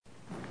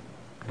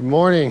Good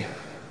morning.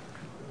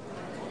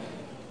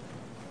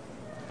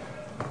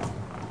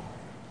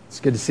 It's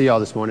good to see y'all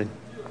this morning.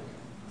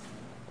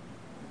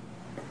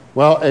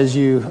 Well, as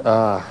you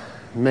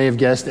may have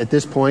guessed, at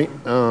this point,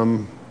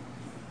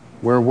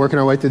 we're working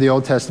our way through the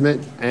Old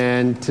Testament,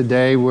 and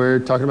today we're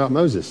talking about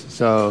Moses.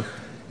 So,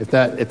 if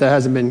that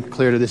hasn't been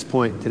clear to this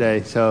point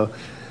today,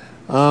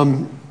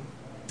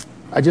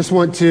 I just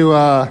want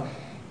to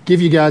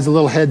give you guys a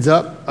little heads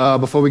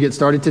up before we get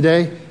started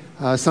today.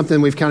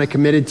 Something we've kind of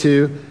committed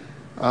to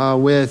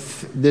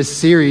with this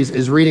series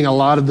is reading a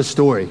lot of the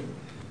story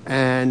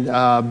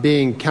and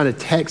being kind of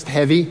text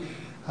heavy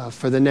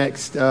for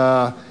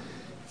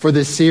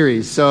this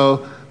series.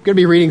 So I'm going to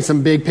be reading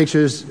some big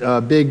pictures,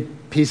 big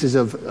pieces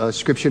of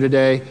scripture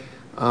today.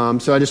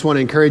 So I just want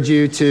to encourage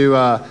you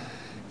to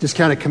just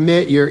kind of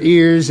commit your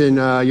ears and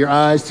your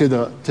eyes to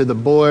the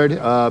board.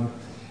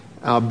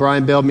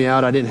 Brian bailed me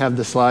out. I didn't have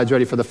the slides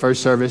ready for the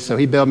first service, so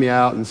he bailed me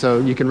out, and so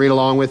you can read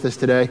along with us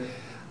today.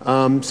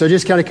 So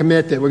just kind of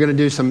commit that we're going to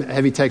do some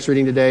heavy text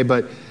reading today,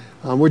 but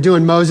we're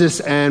doing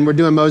Moses, and we're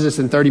doing Moses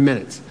in 30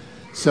 minutes.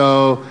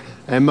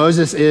 And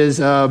Moses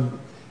is a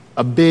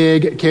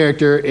big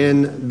character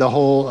in the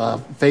whole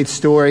faith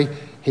story.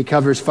 He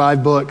covers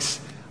 5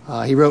 books.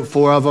 He wrote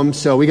 4 of them,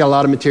 so we got a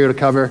lot of material to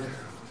cover.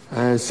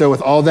 So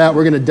with all that,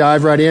 we're going to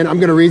dive right in. I'm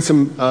going to read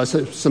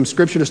some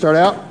scripture to start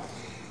out,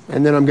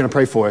 and then I'm going to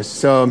pray for us.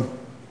 So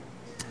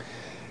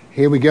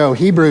here we go.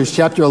 Hebrews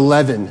chapter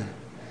 11.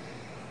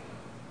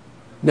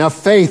 Now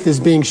faith is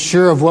being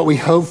sure of what we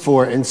hope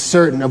for and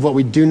certain of what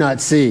we do not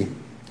see.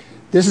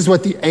 This is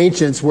what the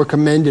ancients were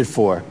commended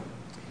for.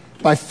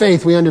 By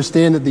faith we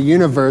understand that the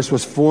universe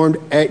was formed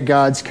at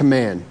God's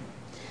command,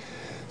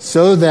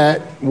 so that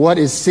what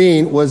is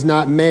seen was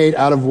not made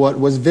out of what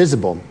was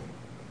visible.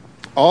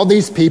 All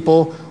these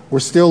people were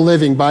still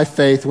living by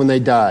faith when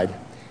they died.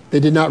 They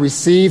did not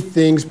receive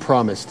things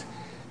promised.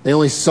 They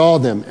only saw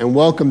them and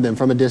welcomed them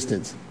from a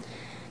distance,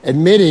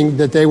 admitting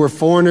that they were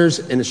foreigners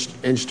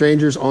and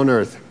strangers on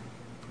earth.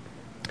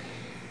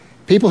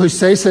 People who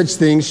say such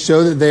things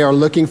show that they are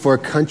looking for a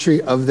country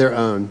of their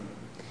own.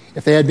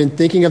 If they had been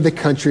thinking of the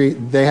country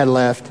they had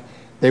left,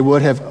 they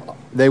would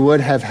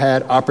have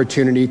had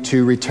opportunity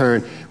to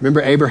return.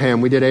 Remember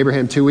Abraham? We did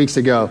Abraham 2 weeks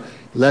ago.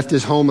 Left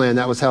his homeland.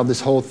 That was how this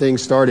whole thing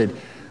started,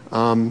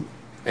 and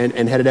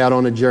headed out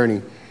on a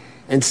journey.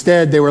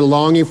 Instead, they were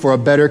longing for a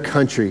better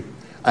country,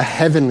 a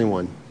heavenly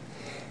one.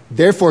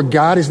 Therefore,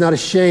 God is not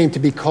ashamed to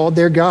be called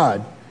their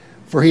God,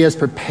 for he has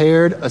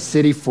prepared a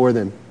city for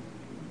them.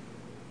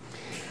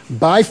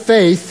 By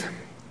faith,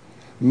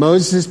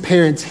 Moses'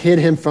 parents hid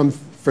him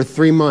for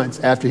 3 months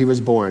after he was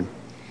born,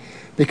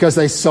 because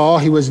they saw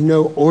he was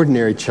no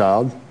ordinary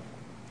child,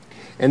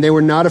 and they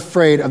were not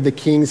afraid of the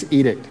king's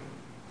edict.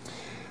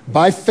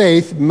 By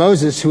faith,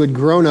 Moses, who had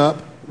grown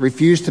up,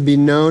 refused to be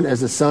known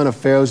as the son of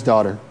Pharaoh's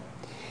daughter.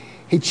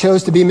 He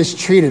chose to be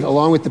mistreated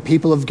along with the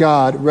people of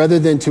God rather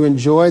than to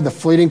enjoy the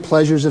fleeting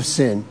pleasures of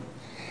sin.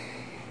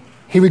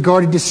 He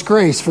regarded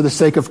disgrace for the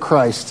sake of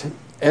Christ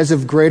as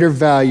of greater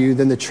value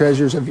than the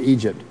treasures of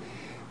Egypt,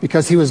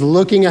 because he was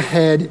looking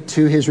ahead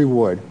to his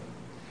reward.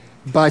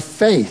 By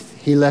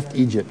faith, he left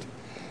Egypt.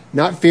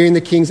 Not fearing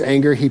the king's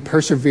anger, he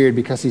persevered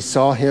because he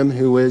saw him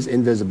who is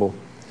invisible.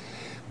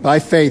 By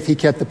faith, he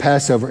kept the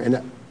Passover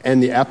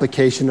and the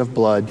application of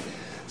blood,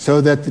 so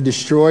that the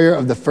destroyer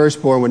of the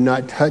firstborn would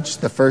not touch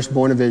the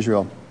firstborn of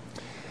Israel.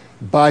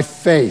 By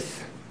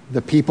faith,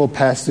 the people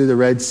passed through the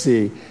Red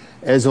Sea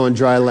as on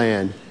dry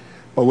land,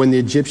 but when the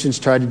Egyptians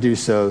tried to do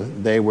so,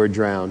 they were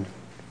drowned.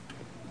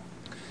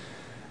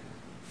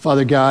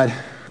 Father God,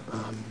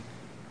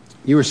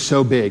 you are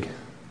so big.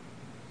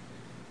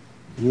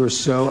 You are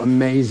so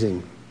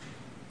amazing.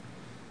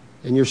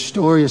 And your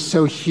story is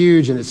so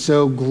huge and it's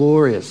so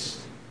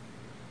glorious.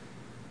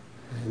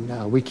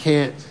 And we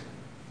can't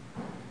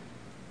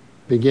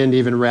begin to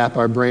even wrap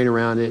our brain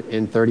around it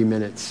in 30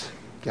 minutes,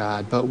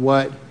 God. But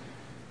what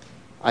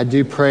I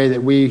do pray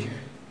that we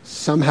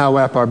somehow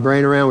wrap our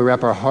brain around, we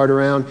wrap our heart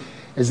around,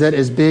 is that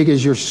as big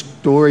as your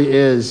story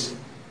is,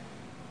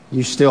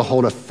 you still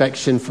hold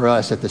affection for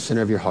us at the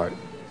center of your heart.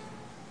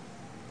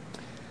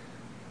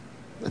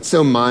 That's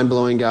so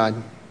mind-blowing, God.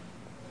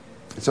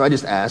 So I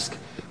just ask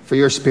for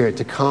your Spirit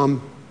to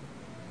come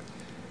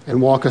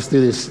and walk us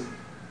through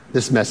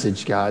this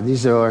message, God.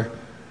 These are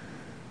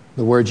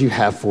the words you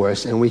have for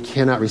us, and we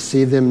cannot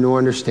receive them nor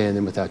understand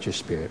them without your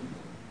Spirit.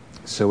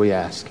 So we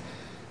ask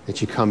that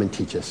you come and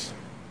teach us.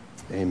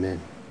 Amen.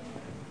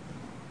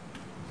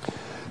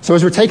 So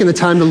as we're taking the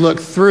time to look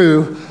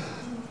through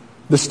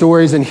the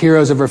stories and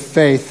heroes of our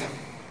faith,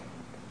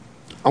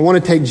 I want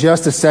to take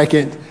just a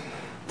second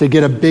to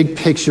get a big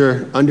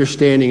picture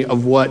understanding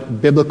of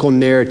what biblical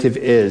narrative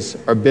is,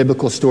 or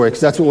biblical story,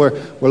 because that's what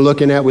we're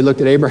looking at. We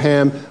looked at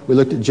Abraham, we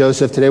looked at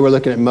Joseph, today we're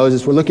looking at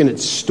Moses, we're looking at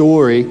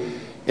story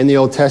in the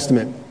Old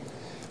Testament.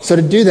 So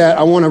to do that,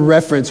 I want to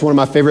reference one of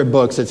my favorite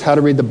books. It's How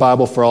to Read the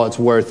Bible for All It's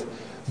Worth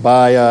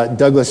by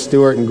Douglas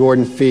Stewart and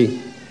Gordon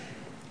Fee.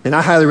 And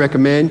I highly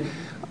recommend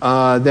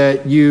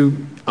that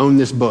you own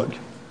this book,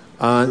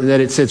 that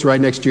it sits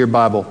right next to your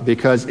Bible,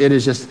 because it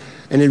is just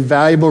an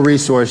invaluable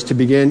resource to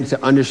begin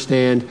to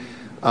understand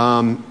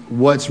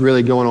what's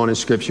really going on in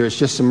Scripture. It's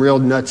just some real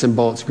nuts and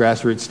bolts,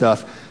 grassroots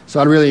stuff. So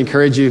I'd really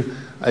encourage you,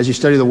 as you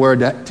study the Word,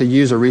 to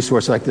use a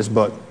resource like this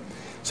book.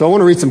 So I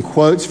want to read some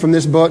quotes from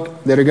this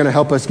book that are going to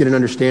help us get an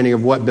understanding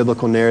of what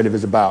biblical narrative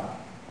is about.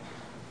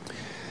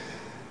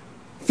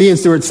 Fee and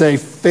Stewart say,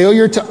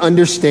 failure to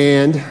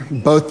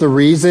understand both the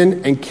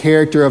reason and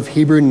character of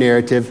Hebrew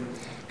narrative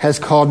has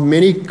caused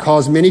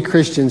many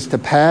Christians to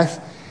pass.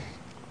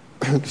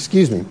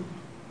 Excuse me.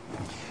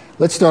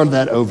 Let's start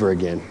that over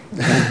again.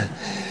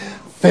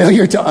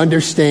 Failure to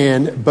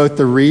understand both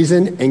the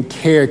reason and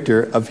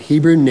character of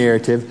Hebrew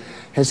narrative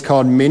has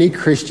caused many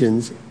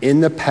Christians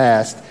in the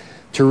past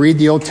to read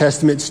the Old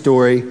Testament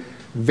story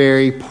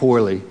very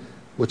poorly,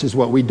 which is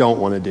what we don't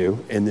want to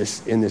do in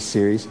this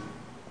series.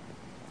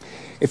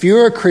 If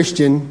you're a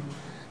Christian,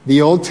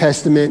 the Old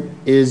Testament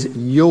is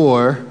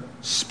your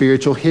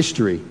spiritual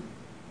history.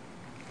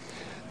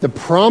 The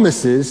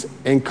promises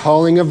and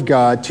calling of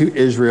God to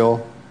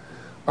Israel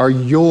are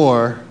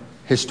your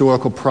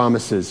historical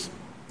promises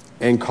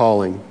and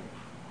calling.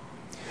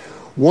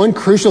 One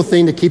crucial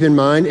thing to keep in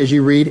mind as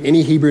you read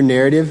any Hebrew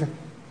narrative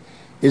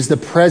is the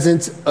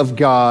presence of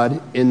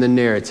God in the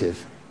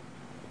narrative.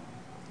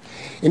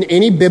 In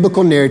any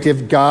biblical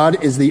narrative,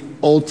 God is the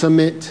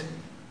ultimate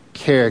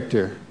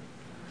character.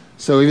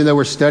 So even though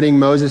we're studying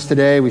Moses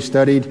today, we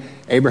studied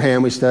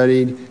Abraham, we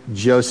studied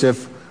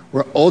Joseph,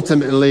 we're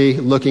ultimately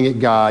looking at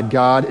God.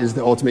 God is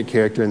the ultimate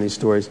character in these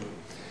stories.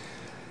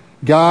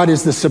 God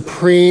is the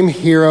supreme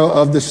hero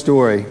of the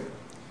story.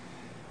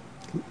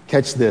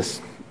 Catch this.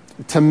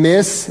 To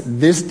miss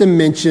this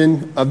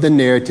dimension of the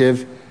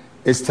narrative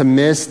is to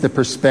miss the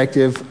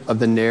perspective of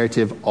the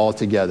narrative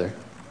altogether.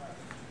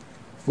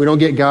 If we don't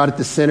get God at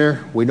the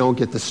center, we don't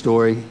get the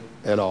story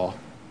at all.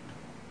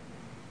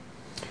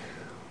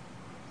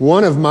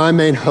 One of my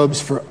main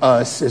hopes for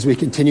us as we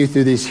continue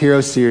through these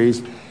hero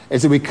series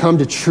is that we come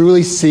to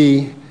truly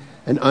see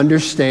and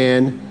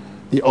understand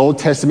the Old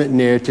Testament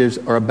narratives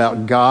are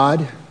about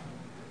God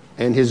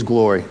and His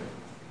glory.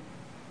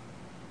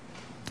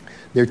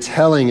 They're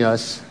telling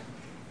us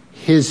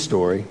His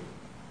story.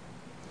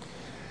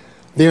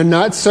 They're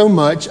not so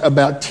much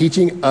about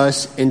teaching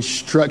us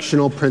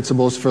instructional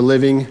principles for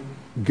living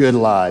good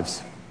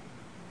lives.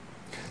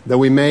 Though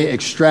we may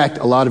extract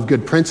a lot of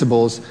good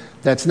principles,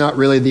 that's not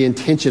really the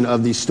intention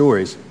of these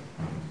stories.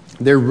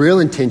 Their real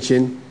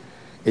intention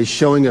is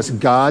showing us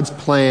God's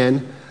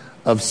plan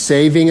of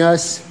saving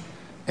us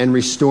and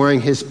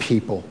restoring His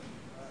people.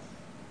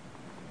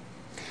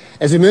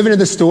 As we move into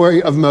the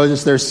story of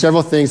Moses, there are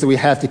several things that we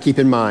have to keep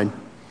in mind.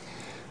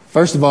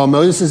 First of all,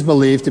 Moses is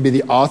believed to be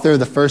the author of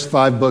the first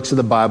 5 books of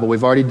the Bible.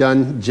 We've already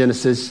done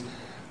Genesis,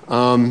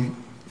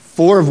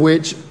 4 of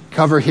which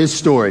cover his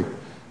story.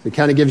 It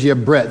kind of gives you a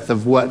breadth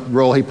of what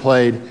role he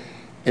played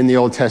in the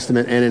Old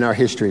Testament and in our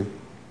history.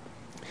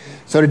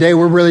 So today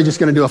we're really just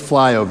going to do a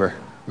flyover.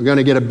 We're going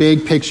to get a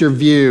big picture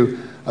view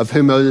of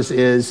who Moses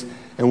is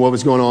and what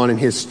was going on in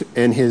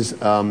his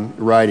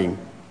writing.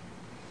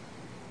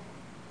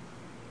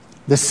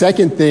 The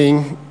second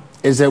thing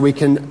is that we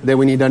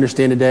need to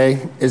understand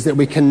today is that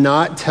we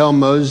cannot tell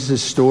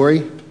Moses'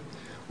 story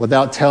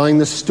without telling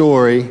the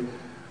story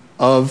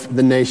of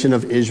the nation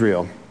of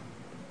Israel.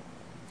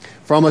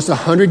 For almost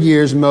 100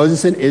 years,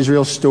 Moses and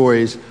Israel's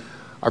stories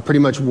are pretty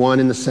much one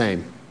and the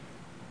same.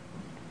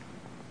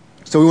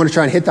 So we want to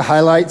try and hit the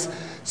highlights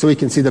so we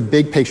can see the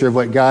big picture of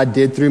what God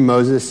did through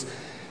Moses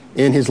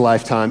in his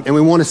lifetime. And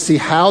we want to see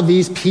how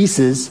these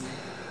pieces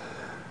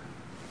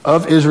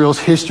of Israel's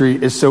history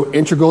is so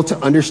integral to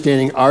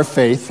understanding our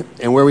faith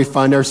and where we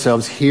find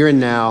ourselves here and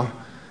now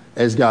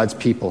as God's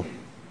people.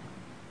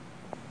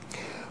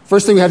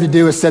 First thing we have to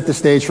do is set the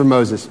stage for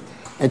Moses.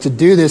 And to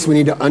do this, we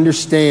need to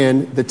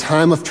understand the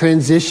time of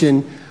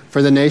transition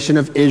for the nation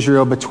of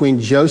Israel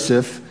between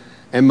Joseph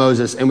and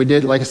Moses. And we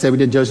did, like I said, we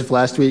did Joseph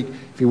last week.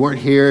 If you weren't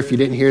here, if you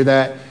didn't hear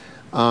that,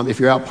 if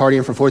you're out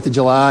partying for 4th of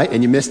July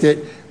and you missed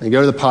it, then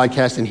go to the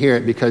podcast and hear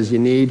it because you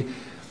need,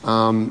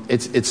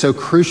 it's so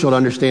crucial to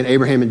understand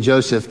Abraham and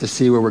Joseph to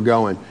see where we're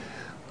going.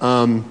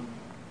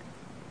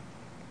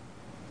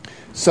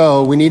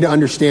 So we need to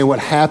understand what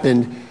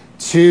happened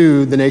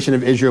to the nation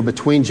of Israel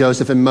between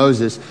Joseph and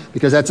Moses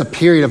because that's a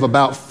period of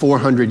about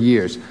 400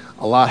 years.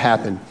 A lot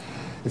happened.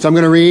 And so I'm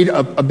going to read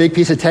a big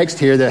piece of text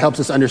here that helps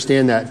us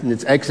understand that. And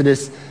it's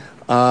Exodus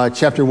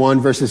chapter 1,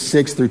 verses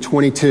 6 through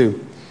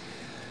 22.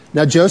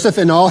 Now Joseph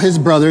and all his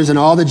brothers and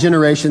all the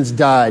generations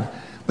died,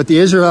 but the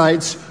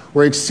Israelites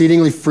were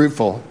exceedingly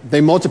fruitful. They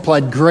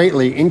multiplied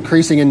greatly,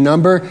 increasing in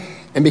number,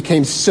 and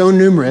became so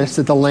numerous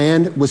that the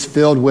land was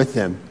filled with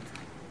them.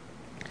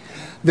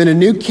 Then a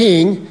new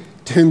king,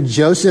 to whom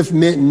Joseph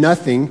meant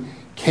nothing,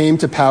 came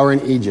to power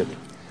in Egypt.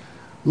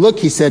 Look,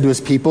 he said to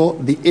his people,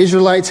 the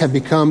Israelites have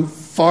become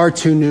far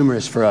too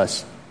numerous for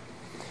us.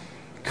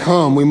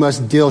 Come, we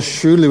must deal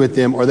shrewdly with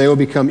them, or they will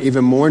become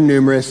even more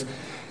numerous.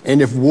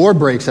 And if war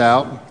breaks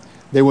out,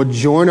 they will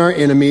join our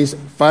enemies,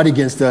 fight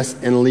against us,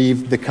 and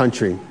leave the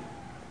country.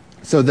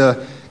 So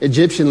the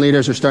Egyptian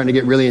leaders are starting to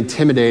get really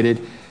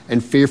intimidated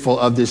and fearful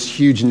of this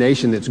huge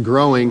nation that's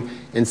growing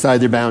inside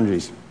their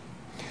boundaries.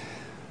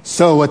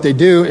 So what they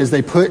do is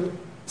they put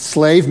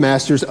slave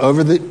masters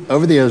over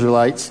the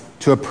Israelites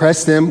to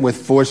oppress them with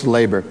forced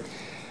labor.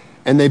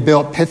 And they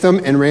built Pithom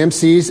and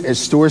Ramses as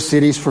store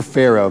cities for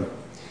Pharaoh.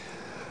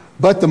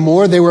 But the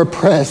more they were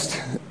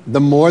oppressed, the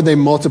more they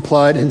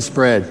multiplied and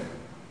spread.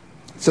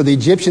 So the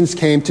Egyptians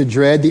came to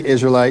dread the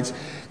Israelites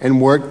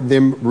and worked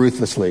them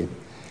ruthlessly.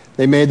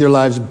 They made their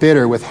lives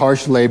bitter with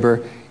harsh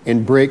labor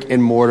in brick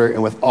and mortar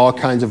and with all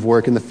kinds of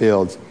work in the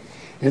fields.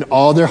 In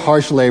all their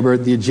harsh labor,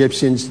 the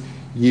Egyptians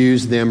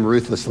used them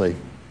ruthlessly.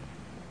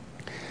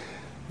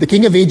 The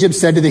king of Egypt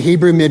said to the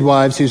Hebrew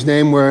midwives, whose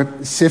name were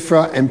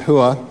Shiphrah and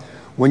Puah,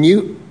 when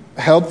you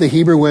help the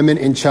Hebrew women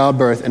in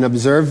childbirth and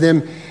observe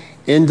them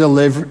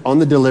on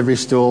the delivery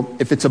stool,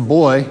 if it's a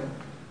boy,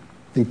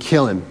 then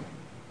kill him.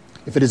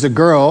 If it is a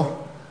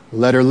girl,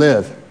 let her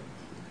live.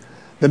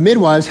 The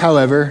midwives,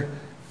 however,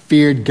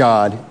 feared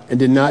God and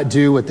did not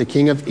do what the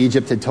king of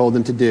Egypt had told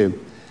them to do.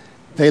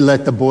 They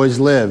let the boys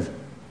live.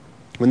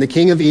 When the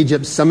king of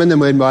Egypt summoned the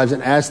midwives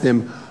and asked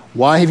them,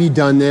 "Why have you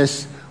done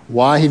this?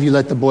 Why have you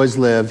let the boys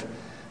live?"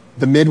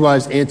 the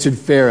midwives answered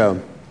Pharaoh,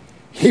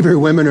 "Hebrew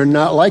women are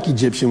not like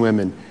Egyptian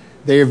women.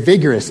 They are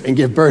vigorous and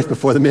give birth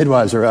before the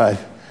midwives arrive."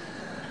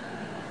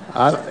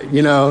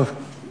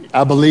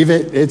 I believe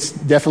it. It's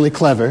definitely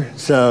clever.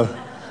 So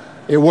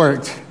it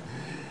worked.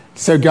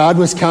 So God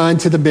was kind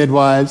to the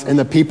midwives, and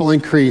the people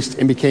increased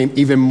and became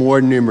even more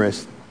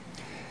numerous.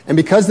 And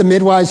because the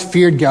midwives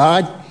feared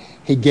God,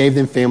 he gave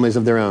them families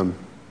of their own.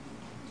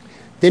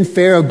 Then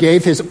Pharaoh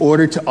gave this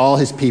order to all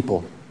his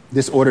people.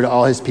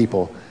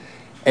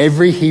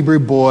 Every Hebrew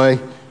boy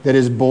that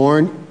is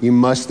born, you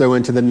must throw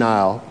into the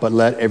Nile, but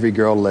let every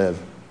girl live.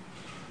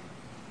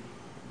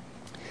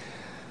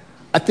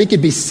 I think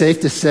it'd be safe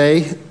to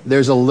say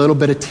there's a little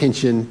bit of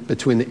tension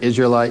between the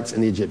Israelites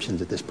and the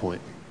Egyptians at this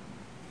point.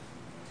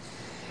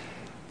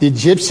 The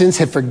Egyptians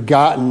had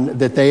forgotten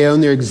that they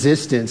own their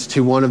existence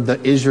to one of the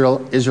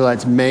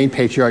Israelites' main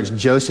patriarchs,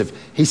 Joseph.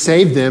 He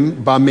saved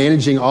them by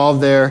managing all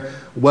of their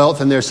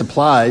wealth and their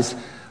supplies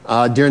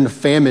during the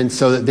famine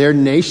so that their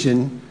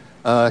nation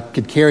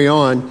could carry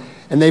on,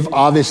 and they've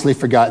obviously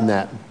forgotten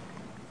that.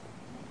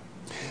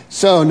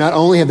 So not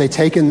only have they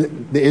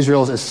taken the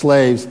Israelites as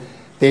slaves,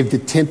 they've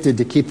attempted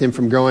to keep them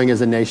from growing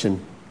as a nation,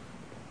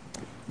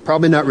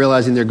 probably not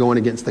realizing they're going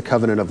against the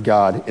covenant of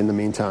God in the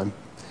meantime.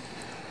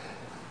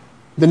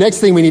 The next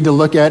thing we need to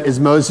look at is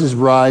Moses'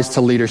 rise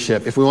to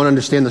leadership. If we want to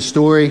understand the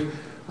story,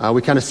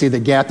 we kind of see the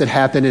gap that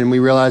happened, and we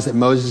realize that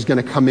Moses is going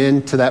to come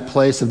into that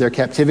place of their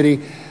captivity.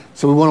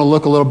 So we want to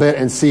look a little bit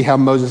and see how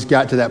Moses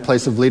got to that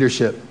place of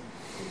leadership.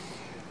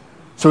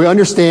 So we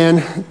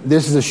understand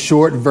this is a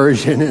short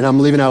version, and I'm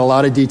leaving out a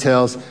lot of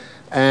details.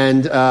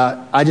 And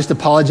I just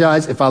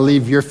apologize if I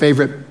leave your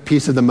favorite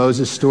piece of the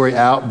Moses story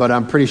out, but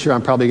I'm pretty sure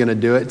I'm probably going to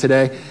do it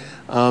today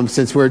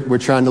since we're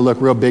trying to look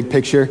real big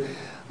picture.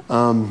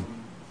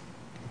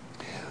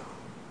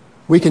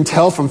 We can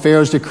tell from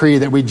Pharaoh's decree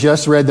that we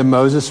just read that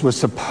Moses was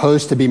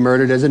supposed to be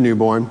murdered as a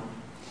newborn.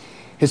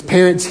 His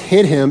parents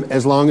hid him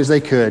as long as they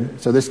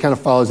could. So this kind of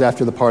follows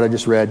after the part I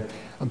just read.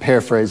 I'm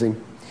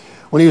paraphrasing.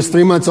 When he was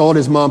 3 months old,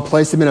 his mom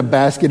placed him in a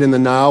basket in the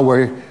Nile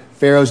where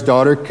Pharaoh's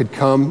daughter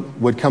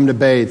would come to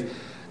bathe.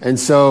 And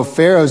so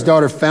Pharaoh's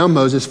daughter found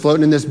Moses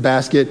floating in this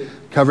basket,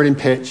 covered in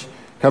pitch,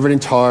 covered in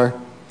tar,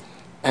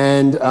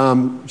 and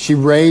she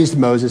raised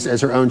Moses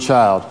as her own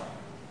child.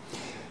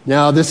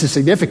 Now, this is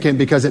significant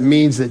because it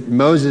means that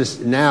Moses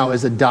now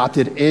is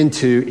adopted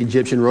into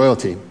Egyptian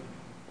royalty.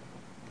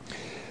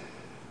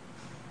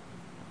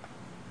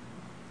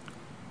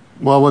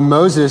 Well, when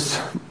Moses,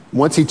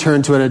 once he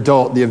turned to an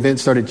adult, the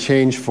events started to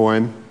change for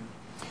him.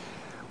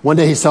 One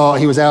day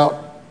he was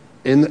out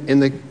in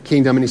the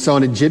kingdom, and he saw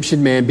an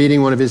Egyptian man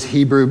beating one of his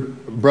Hebrew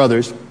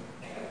brothers.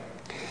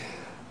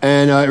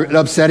 And it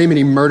upset him, and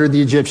he murdered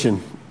the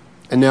Egyptian.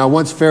 And now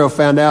once Pharaoh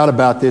found out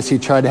about this, he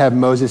tried to have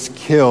Moses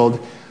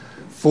killed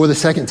for the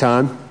second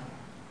time.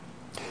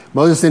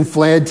 Moses then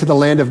fled to the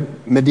land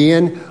of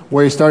Midian,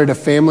 where he started a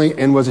family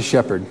and was a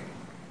shepherd.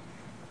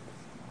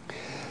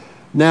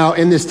 Now,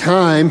 in this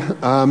time,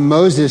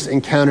 Moses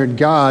encountered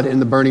God in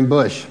the burning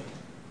bush.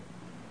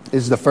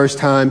 This is the first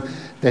time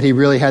that he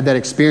really had that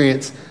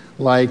experience,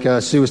 like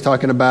Sue was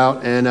talking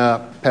about, and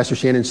Pastor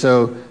Shannon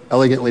so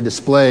elegantly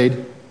displayed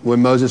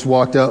when Moses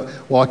walked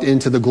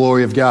into the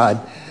glory of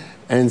God.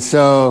 And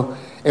so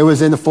it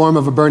was in the form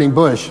of a burning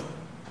bush.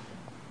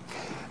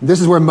 This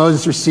is where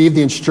Moses received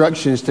the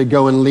instructions to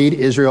go and lead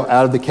Israel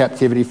out of the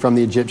captivity from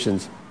the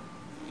Egyptians.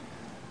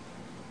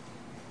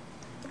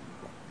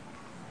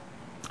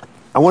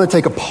 I want to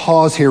take a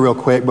pause here real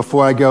quick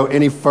before I go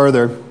any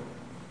further. And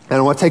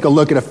I want to take a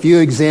look at a few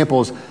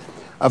examples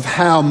of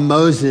how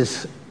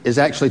Moses is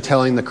actually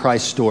telling the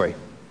Christ story.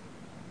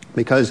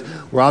 Because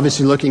we're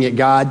obviously looking at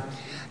God.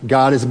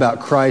 God is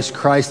about Christ.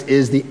 Christ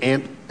is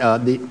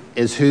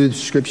is who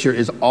Scripture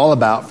is all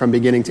about from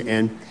beginning to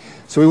end.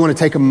 So we want to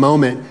take a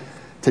moment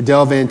to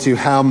delve into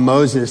how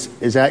Moses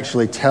is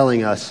actually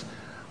telling us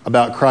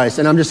about Christ.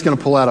 And I'm just going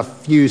to pull out a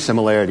few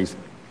similarities.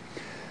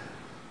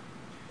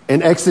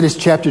 In Exodus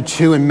chapter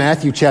 2 and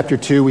Matthew chapter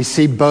 2, we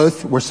see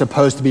both were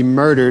supposed to be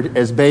murdered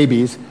as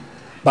babies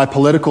by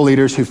political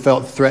leaders who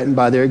felt threatened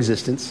by their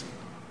existence.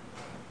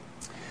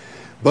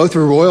 Both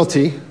were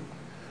royalty.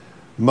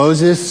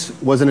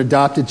 Moses was an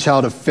adopted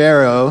child of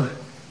Pharaoh.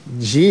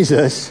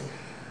 Jesus,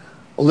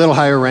 a little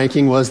higher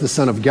ranking, was the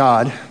Son of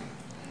God.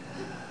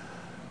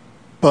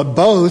 But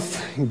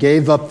both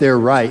gave up their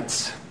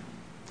rights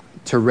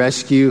to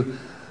rescue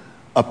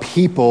a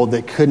people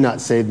that could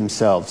not save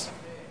themselves.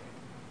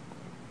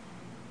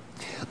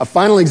 A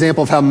final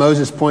example of how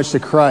Moses points to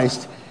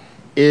Christ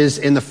is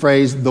in the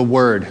phrase, the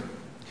Word.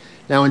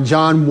 Now in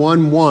John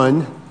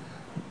 1:1,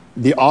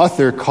 the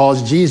author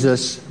calls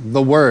Jesus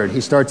the Word.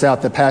 He starts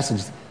out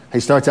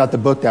the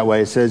book that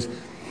way. It says,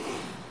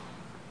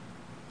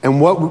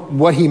 and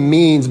what he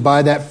means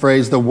by that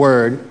phrase, the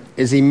Word,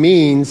 is he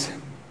means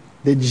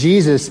that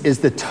Jesus is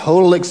the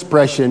total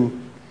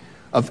expression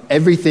of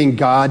everything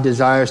God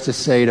desires to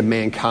say to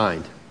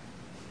mankind.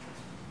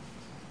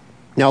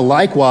 Now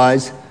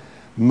likewise,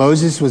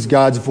 Moses was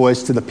God's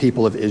voice to the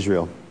people of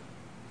Israel.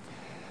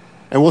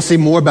 And we'll see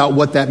more about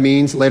what that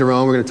means later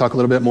on. We're going to talk a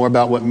little bit more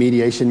about what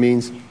mediation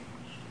means.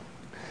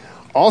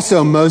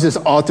 Also, Moses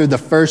authored the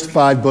first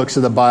 5 books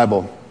of the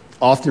Bible,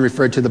 often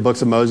referred to the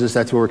books of Moses.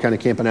 That's where we're kind of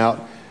camping out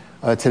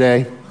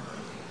today.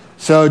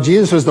 So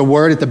Jesus was the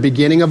Word at the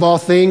beginning of all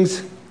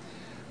things.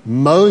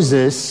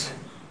 Moses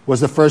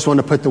was the first one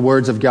to put the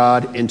words of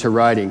God into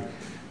writing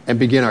and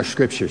begin our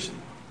scriptures.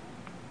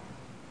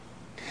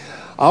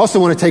 I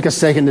also want to take a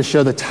second to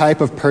show the type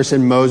of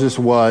person Moses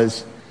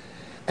was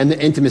and the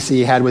intimacy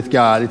he had with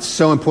God. It's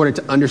so important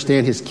to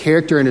understand his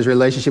character and his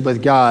relationship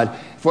with God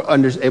if we're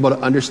able to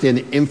understand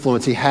the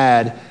influence he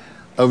had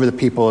over the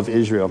people of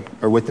Israel,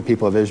 or with the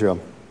people of Israel.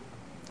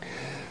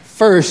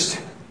 First,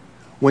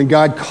 when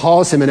God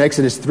calls him in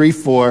Exodus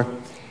 3:4,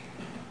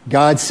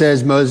 God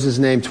says Moses'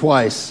 name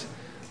twice.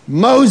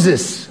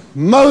 Moses,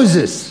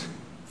 Moses,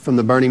 from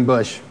the burning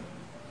bush.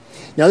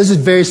 Now this is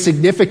very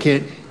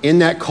significant in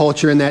that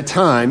culture, in that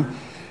time,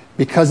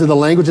 because of the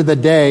language of the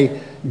day.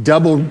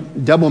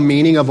 Double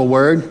meaning of a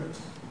word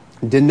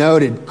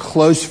denoted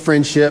close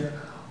friendship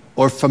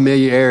or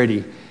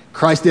familiarity.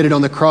 Christ did it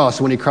on the cross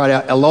when he cried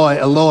out, Eloi,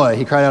 Eloi.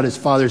 He cried out his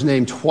Father's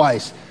name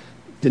twice,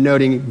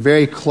 denoting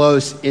very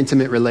close,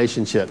 intimate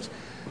relationships.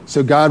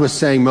 So God was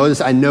saying, Moses,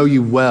 I know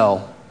you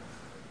well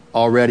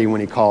already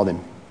when he called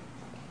him.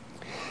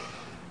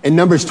 In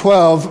Numbers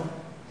 12,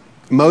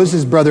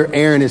 Moses' brother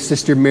Aaron and his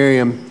sister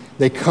Miriam,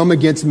 they come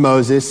against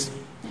Moses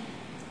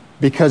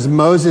because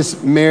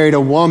Moses married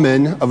a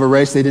woman of a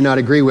race they did not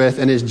agree with,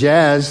 and as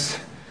Jazz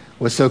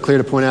was so clear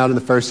to point out in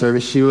the first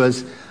service, she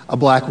was a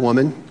black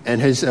woman, and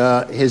his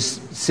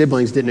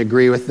siblings didn't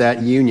agree with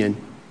that union.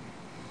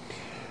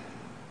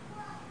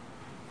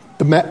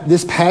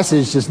 This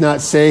passage does not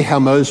say how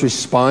Moses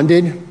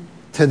responded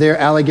to their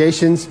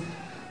allegations,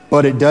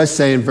 but it does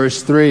say in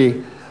verse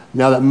 3,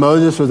 now that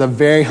Moses was a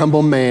very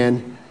humble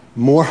man,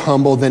 more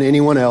humble than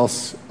anyone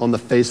else on the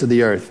face of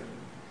the earth.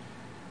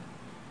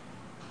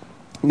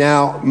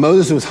 Now,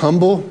 Moses was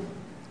humble,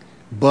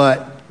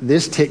 but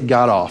this ticked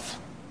God off.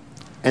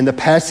 And the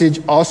passage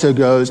also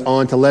goes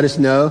on to let us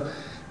know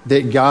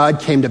that God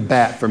came to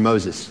bat for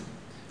Moses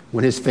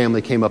when his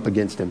family came up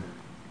against him.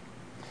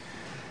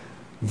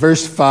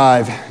 Verse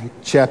 5,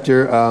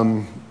 chapter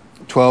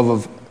 12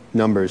 of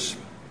Numbers.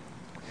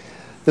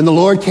 Then the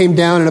Lord came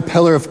down in a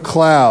pillar of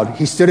cloud.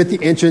 He stood at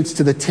the entrance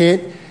to the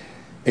tent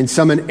and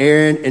summoned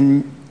Aaron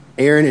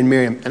and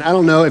Miriam. And I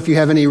don't know if you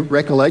have any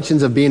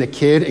recollections of being a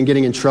kid and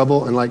getting in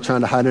trouble and like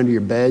trying to hide under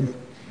your bed,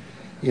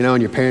 you know,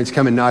 and your parents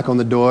come and knock on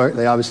the door.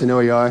 They obviously know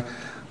where you are.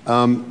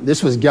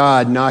 This was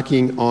God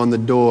knocking on the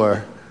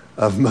door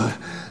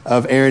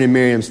of Aaron and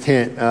Miriam's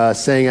tent,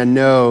 saying, I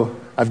know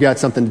I've got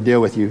something to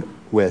deal with you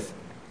with.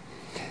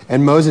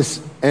 And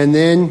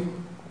then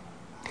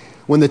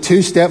when the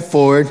two stepped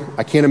forward,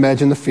 I can't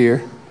imagine the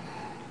fear,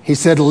 he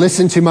said,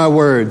 listen to my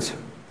words.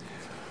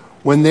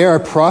 When there are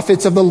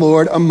prophets of the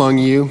Lord among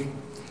you,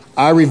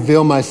 I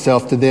reveal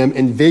myself to them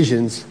in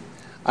visions.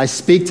 I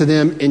speak to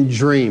them in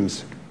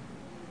dreams.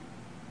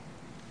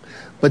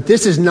 But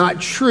this is not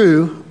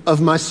true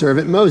of my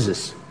servant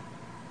Moses.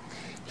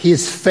 He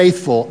is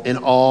faithful in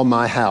all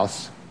my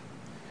house.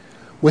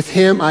 With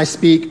him I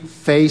speak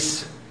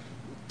face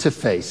to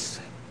face,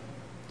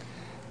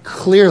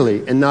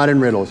 clearly and not in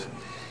riddles.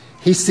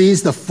 He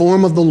sees the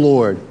form of the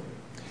Lord.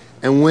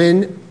 And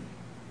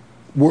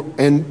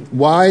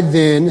why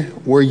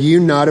then were you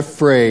not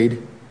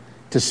afraid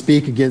to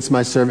speak against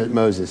my servant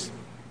Moses?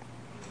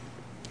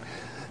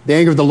 The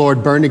anger of the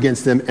Lord burned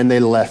against them, and he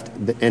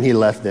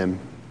left them.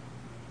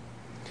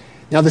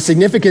 Now, the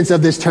significance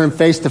of this term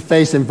face to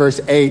face in verse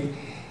 8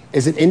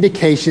 is an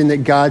indication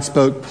that God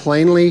spoke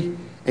plainly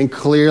and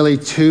clearly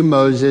to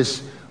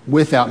Moses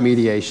without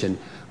mediation.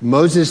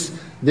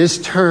 This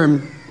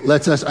term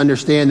lets us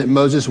understand that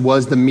Moses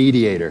was the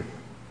mediator.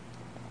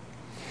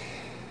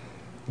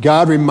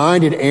 God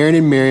reminded Aaron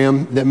and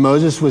Miriam that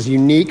Moses was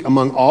unique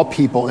among all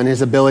people in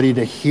his ability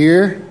to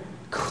hear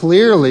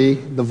clearly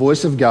the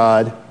voice of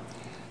God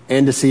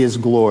and to see his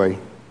glory.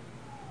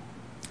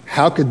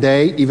 How could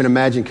they even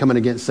imagine coming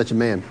against such a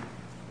man?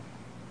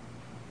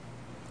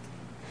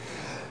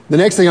 The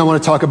next thing I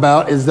want to talk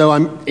about is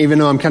even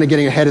though I'm kind of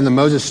getting ahead in the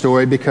Moses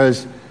story,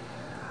 because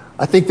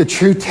I think the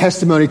true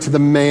testimony to the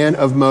man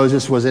of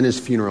Moses was in his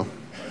funeral.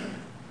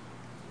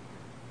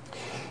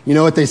 You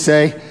know what they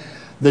say?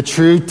 The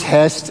true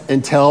test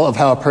and tell of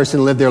how a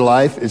person lived their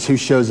life is who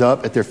shows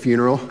up at their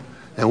funeral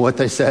and what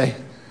they say.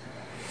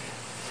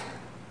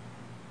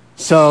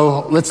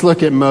 So let's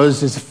look at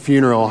Moses'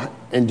 funeral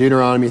in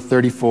Deuteronomy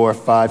 34,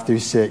 5 through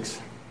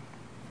 6.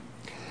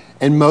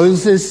 And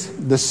Moses,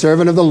 the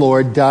servant of the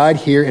Lord, died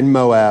here in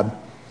Moab.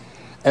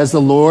 As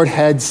the Lord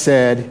had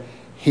said,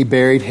 he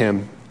buried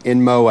him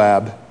in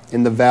Moab,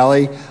 in the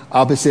valley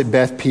opposite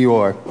Beth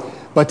Peor.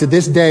 But to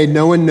this day,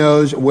 no one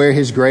knows where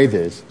his grave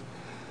is.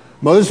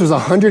 Moses was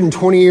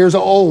 120 years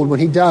old when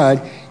he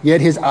died,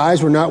 yet his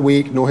eyes were not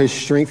weak, nor his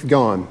strength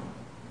gone.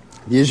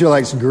 The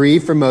Israelites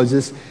grieved for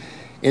Moses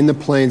in the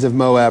plains of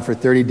Moab for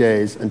 30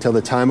 days until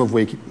the time of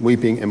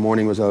weeping and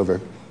mourning was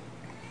over.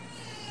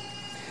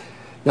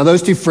 Now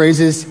those two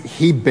phrases,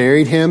 he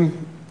buried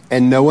him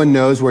and no one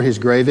knows where his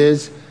grave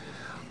is,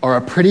 are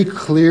a pretty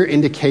clear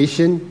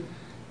indication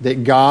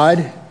that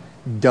God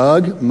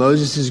dug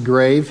Moses'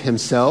 grave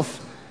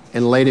himself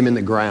and laid him in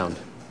the ground.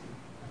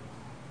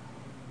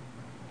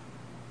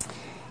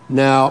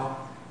 Now,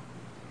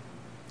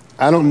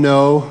 I don't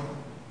know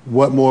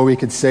what more we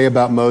could say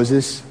about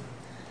Moses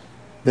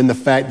than the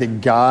fact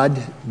that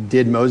God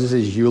did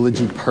Moses'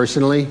 eulogy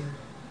personally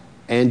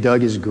and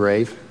dug his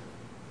grave.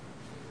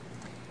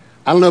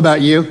 I don't know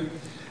about you,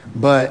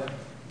 but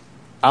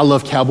I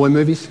love cowboy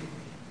movies.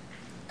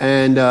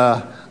 And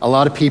a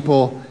lot of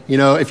people,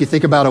 if you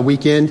think about a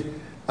weekend,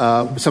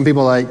 some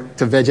people like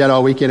to veg out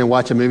all weekend and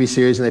watch a movie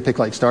series, and they pick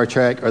like Star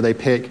Trek or they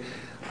pick,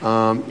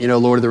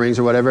 Lord of the Rings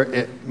or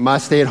whatever. My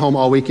stay-at-home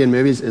all weekend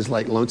movies is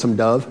like Lonesome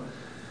Dove.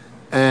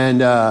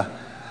 And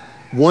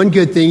one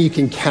good thing you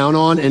can count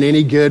on in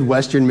any good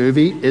Western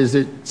movie is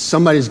that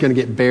somebody's going to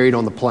get buried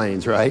on the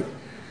plains, right?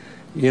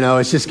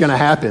 It's just going to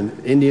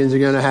happen. Indians are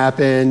going to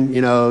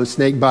happen,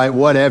 snake bite,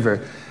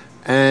 whatever.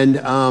 And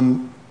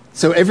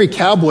so every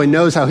cowboy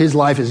knows how his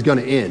life is going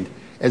to end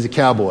as a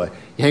cowboy.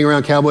 You hang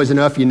around cowboys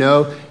enough, you're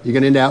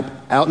going to end up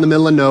out in the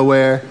middle of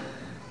nowhere.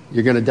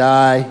 You're going to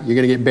die. You're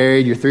going to get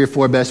buried. Your 3 or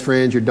 4 best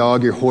friends, your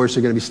dog, your horse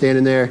are going to be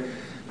standing there.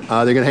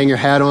 They're going to hang your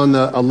hat on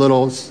a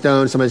little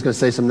stone. Somebody's going to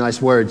say some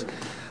nice words.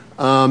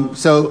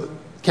 So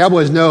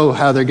cowboys know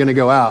how they're going to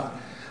go out.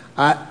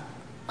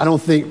 I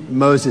don't think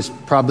Moses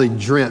probably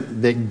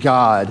dreamt that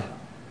God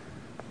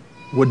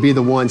would be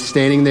the one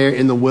standing there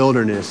in the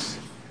wilderness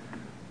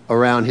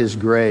around his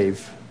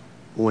grave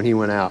when he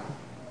went out.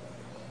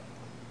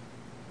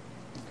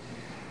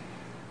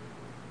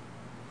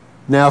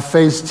 Now,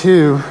 phase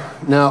 2.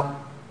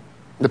 Now,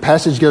 the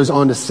passage goes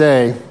on to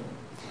say,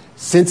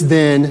 since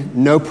then,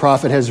 no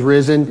prophet has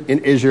risen in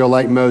Israel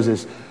like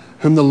Moses,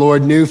 whom the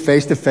Lord knew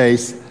face to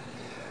face,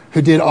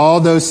 who did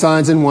all those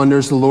signs and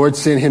wonders the Lord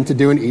sent him to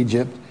do in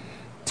Egypt,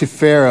 to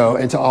Pharaoh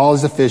and to all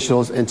his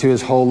officials and to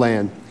his whole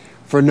land.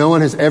 For no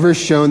one has ever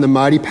shown the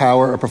mighty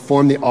power or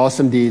performed the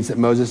awesome deeds that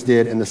Moses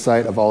did in the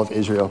sight of all of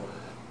Israel.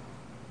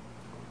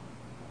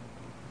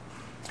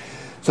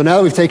 So now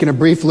that we've taken a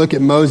brief look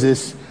at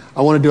Moses,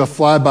 I want to do a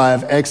flyby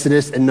of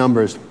Exodus and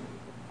Numbers.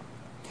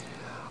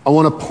 I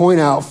want to point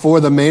out 4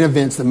 of the main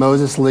events that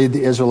Moses led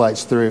the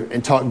Israelites through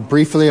and talk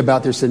briefly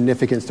about their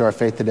significance to our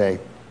faith today.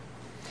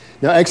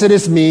 Now,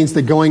 Exodus means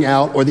the going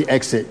out or the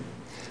exit.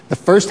 The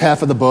first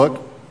half of the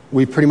book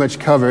we pretty much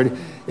covered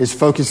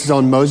focuses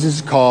on Moses'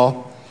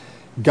 call.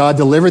 God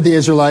delivered the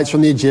Israelites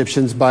from the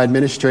Egyptians by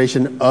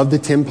administration of the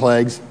 10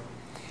 plagues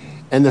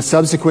and the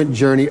subsequent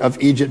journey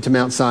of Egypt to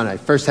Mount Sinai.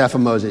 First half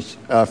of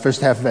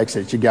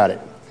Exodus, you got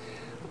it.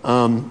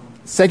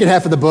 Second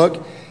half of the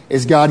book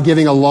is God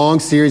giving a long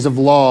series of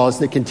laws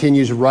that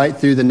continues right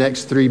through the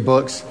next 3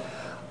 books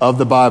of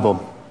the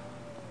Bible.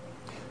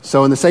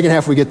 So in the second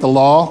half, we get the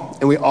law,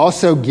 and we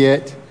also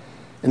get,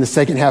 in the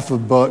second half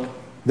of the book,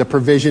 the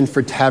provision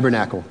for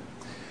tabernacle.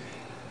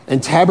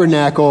 And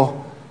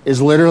tabernacle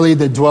is literally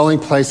the dwelling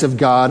place of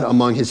God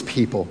among his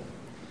people.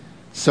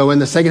 So in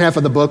the second half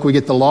of the book, we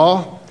get the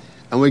law,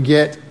 and we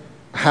get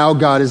how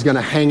God is going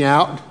to hang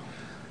out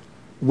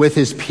with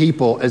his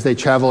people as they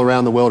travel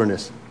around the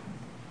wilderness.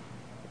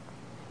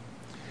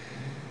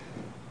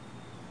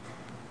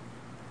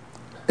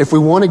 If we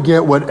want to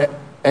get what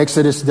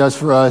Exodus does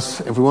for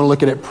us, if we want to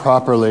look at it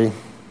properly,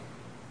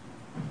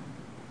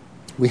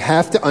 we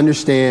have to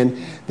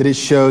understand that it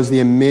shows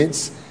the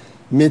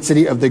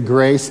immensity of the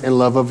grace and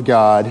love of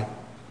God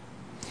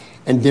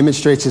and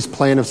demonstrates his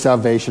plan of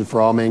salvation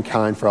for all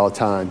mankind for all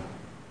time.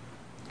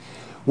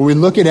 When we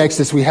look at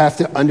Exodus, we have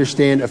to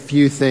understand a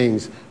few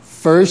things.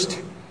 First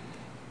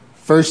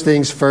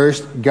things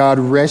first, God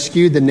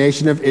rescued the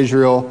nation of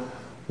Israel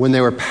when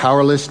they were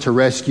powerless to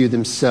rescue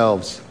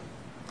themselves.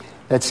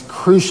 That's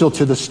crucial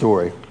to the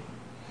story.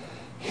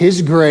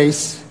 His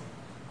grace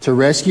to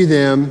rescue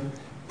them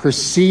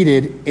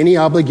preceded any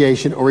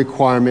obligation or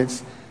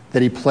requirements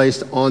that he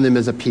placed on them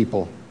as a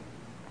people.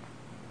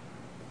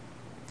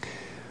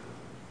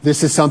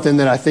 This is something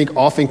that I think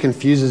often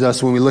confuses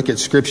us when we look at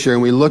Scripture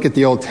and we look at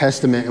the Old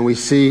Testament and we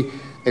see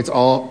it's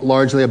all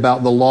largely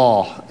about the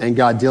law and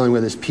God dealing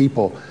with his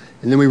people.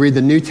 And then we read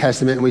the New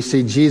Testament and we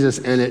see Jesus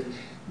in it,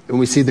 and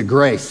we see the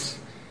grace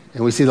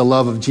and we see the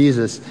love of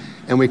Jesus.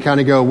 And we kind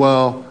of go,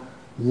 well,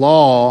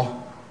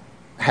 law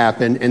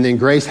happened and then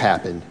grace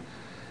happened.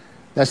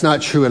 That's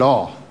not true at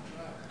all.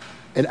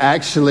 It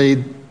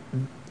actually,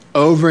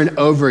 over and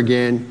over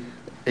again,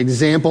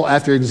 example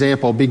after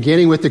example,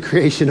 beginning with the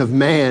creation of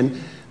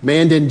man,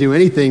 man didn't do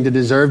anything to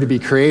deserve to be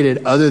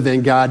created other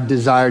than God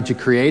desired to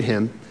create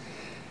him.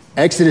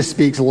 Exodus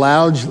speaks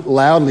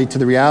loudly to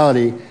the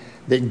reality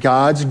that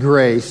God's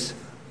grace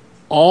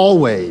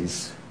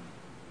always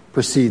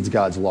precedes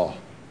God's law.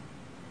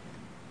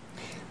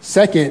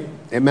 Second,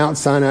 at Mount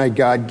Sinai,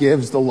 God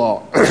gives the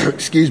law.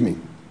 Excuse me.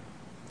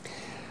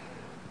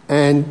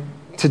 And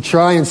to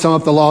try and sum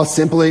up the law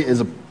simply is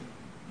a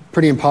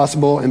pretty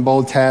impossible and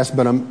bold task,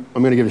 but I'm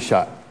going to give it a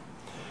shot.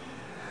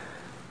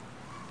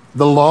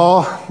 The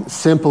law,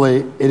 simply,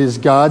 it is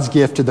God's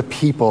gift to the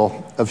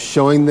people of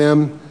showing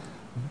them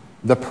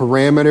the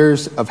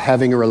parameters of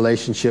having a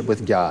relationship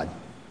with God.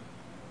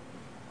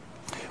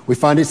 We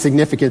find its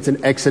significance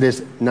in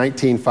Exodus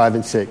 19, 5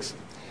 and 6.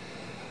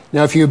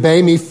 Now, if you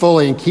obey me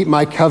fully and keep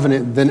my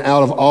covenant, then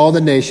out of all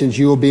the nations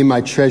you will be my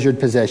treasured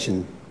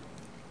possession.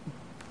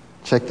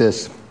 Check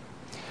this.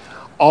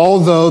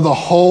 Although the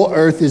whole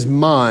earth is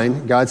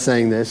mine, God's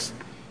saying this,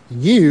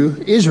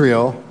 you,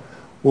 Israel,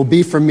 will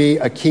be for me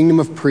a kingdom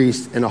of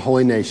priests and a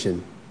holy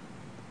nation.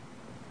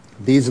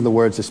 These are the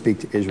words to speak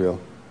to Israel.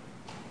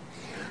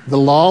 The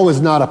law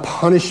was not a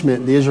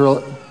punishment.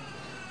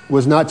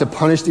 Was not to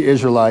punish the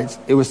Israelites.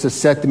 It was to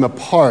set them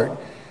apart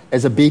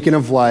as a beacon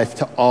of life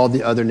to all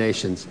the other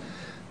nations.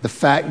 The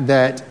fact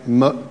that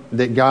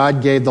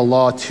God gave the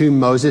law to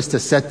Moses to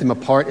set them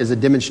apart is a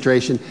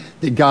demonstration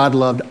that God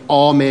loved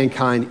all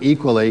mankind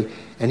equally,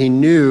 and he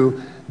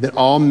knew that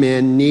all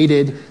men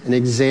needed an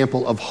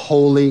example of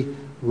holy,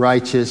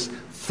 righteous,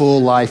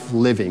 full life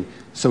living.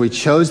 So he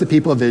chose the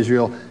people of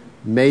Israel,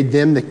 made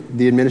them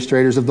the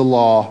administrators of the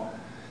law,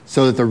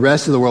 so that the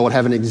rest of the world would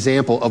have an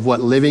example of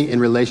what living in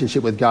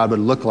relationship with God would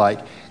look like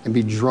and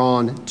be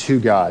drawn to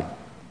God.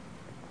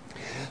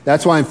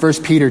 That's why in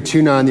 1 Peter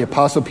 2:9, the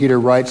Apostle Peter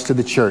writes to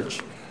the church,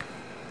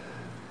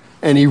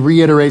 and he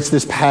reiterates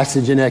this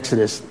passage in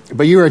Exodus.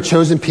 But you are a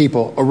chosen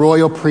people, a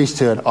royal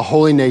priesthood, a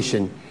holy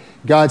nation,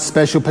 God's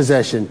special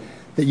possession,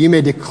 that you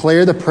may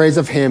declare the praise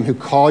of him who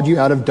called you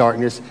out of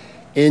darkness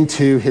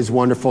into his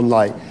wonderful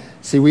light.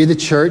 See, we the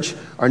church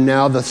are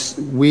now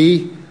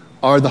we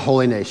are the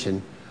holy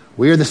nation.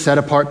 We are the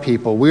set-apart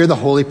people. We are the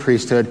holy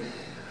priesthood.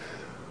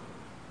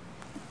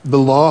 The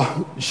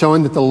law,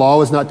 showing that the law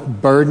was not to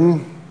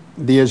burden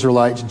the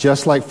Israelites,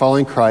 just like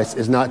following Christ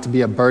is not to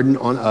be a burden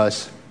on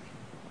us.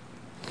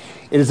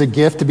 It is a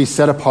gift to be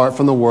set apart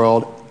from the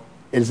world.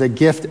 It is a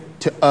gift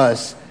to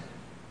us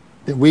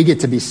that we get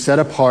to be set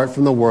apart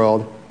from the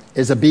world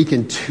as a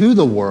beacon to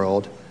the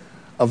world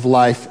of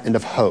life and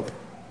of hope.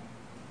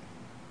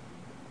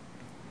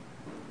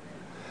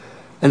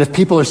 And if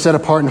people are set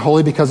apart and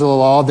holy because of the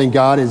law, then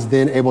God is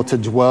then able to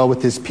dwell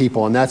with his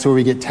people. And that's where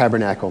we get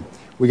tabernacle.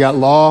 We got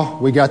law.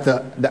 We got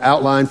the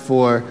outline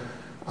for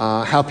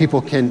how people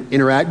can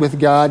interact with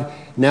God.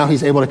 Now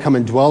he's able to come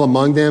and dwell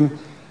among them,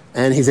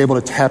 and he's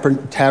able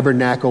to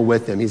tabernacle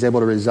with them. He's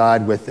able to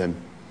reside with them.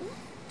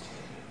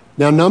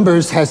 Now,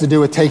 Numbers has to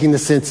do with taking the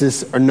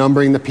census or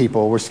numbering the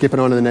people. We're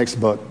skipping on to the next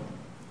book.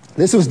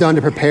 This was done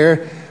to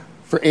prepare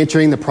for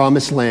entering the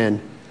promised land.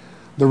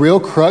 The real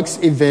crux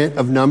event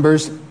of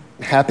Numbers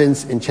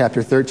happens in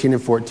chapter 13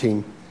 and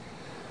 14.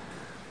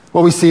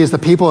 What we see is the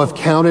people have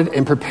counted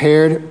and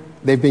prepared.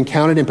 They've been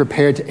counted and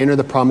prepared to enter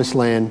the promised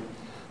land.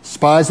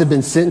 Spies have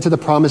been sent into the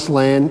promised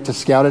land to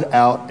scout it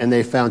out, and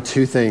they found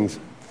two things.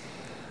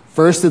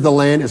 First, that the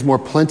land is more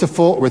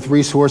plentiful with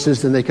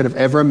resources than they could have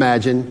ever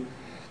imagined.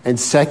 And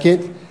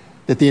second,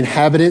 that the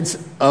inhabitants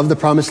of the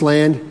promised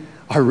land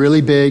are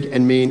really big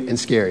and mean and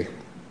scary.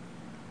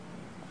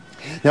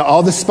 Now,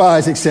 all the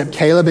spies except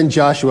Caleb and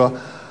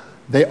Joshua,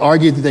 they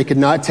argued that they could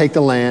not take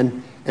the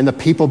land, and the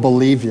people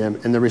believed them.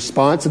 And the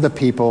response of the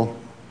people,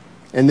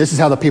 and this is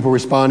how the people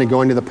responded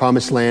going to the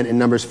promised land in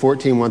Numbers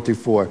 14, 1 through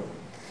 4.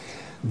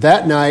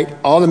 That night,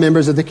 all the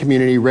members of the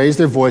community raised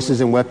their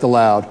voices and wept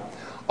aloud.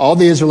 All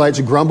the Israelites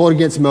grumbled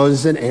against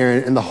Moses and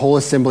Aaron, and the whole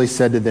assembly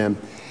said to them,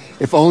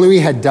 "If only we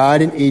had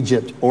died in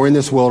Egypt or in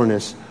this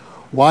wilderness.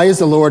 Why is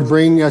the Lord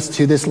bringing us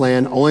to this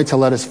land only to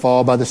let us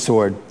fall by the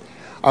sword?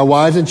 Our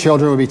wives and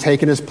children will be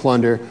taken as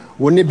plunder.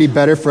 Wouldn't it be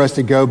better for us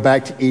to go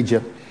back to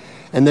Egypt?"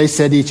 And they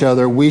said to each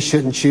other, we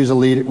should choose a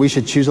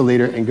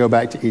leader and go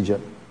back to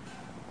Egypt.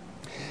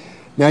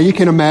 Now you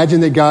can imagine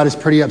that God is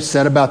pretty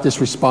upset about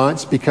this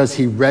response because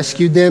he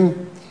rescued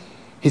them.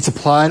 He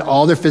supplied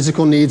all their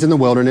physical needs in the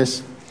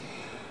wilderness.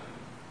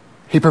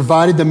 He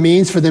provided the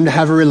means for them to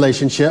have a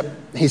relationship.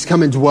 He's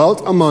come and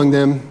dwelt among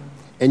them,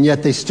 and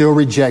yet they still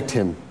reject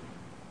him.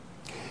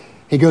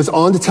 He goes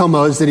on to tell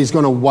Moses that he's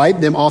going to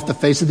wipe them off the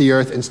face of the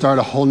earth and start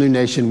a whole new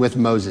nation with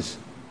Moses.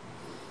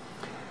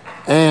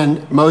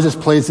 And Moses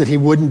pleads that he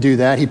wouldn't do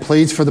that. He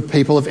pleads for the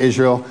people of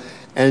Israel,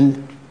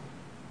 and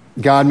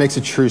God makes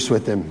a truce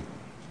with them.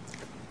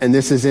 And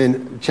this is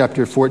in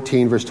chapter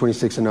 14, verse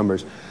 26 in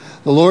Numbers.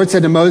 The Lord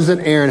said to Moses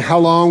and Aaron, how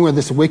long will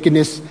this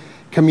wickedness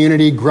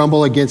community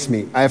grumble against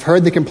me? I have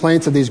heard the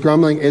complaints of these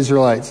grumbling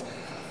Israelites.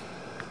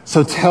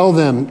 So tell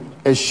them,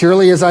 as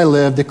surely as I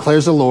live,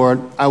 declares the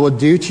Lord, I will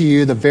do to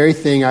you the very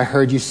thing I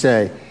heard you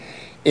say.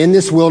 In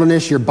this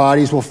wilderness, your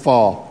bodies will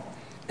fall.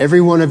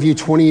 Every one of you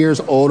 20 years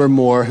old or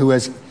more who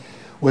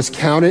was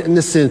counted in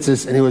the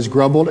census and who has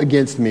grumbled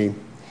against me.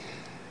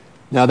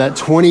 Now that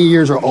 20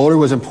 years or older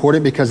was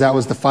important because that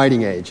was the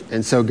fighting age.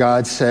 And so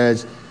God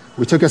says,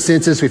 we took a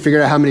census, we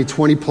figured out how many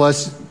 20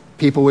 plus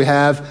people we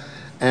have,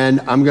 and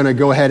I'm going to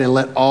go ahead and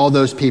let all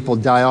those people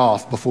die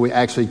off before we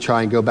actually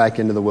try and go back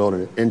into the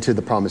wilderness, into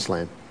the promised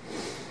land.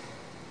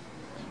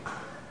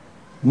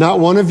 Not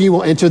one of you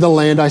will enter the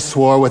land I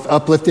swore with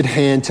uplifted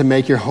hand to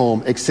make your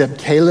home, except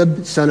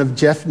Caleb, son of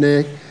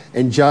Jephunneh,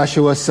 and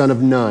Joshua, son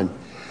of Nun.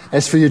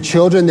 As for your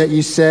children that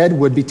you said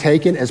would be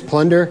taken as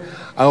plunder,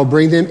 I will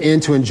bring them in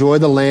to enjoy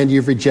the land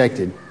you've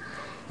rejected.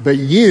 But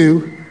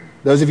you,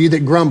 those of you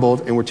that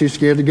grumbled and were too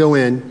scared to go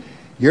in,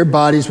 your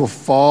bodies will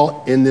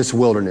fall in this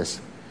wilderness.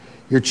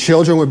 Your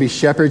children will be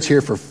shepherds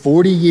here for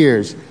 40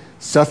 years,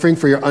 suffering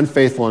for your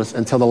unfaithfulness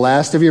until the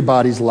last of your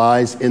bodies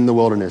lies in the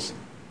wilderness.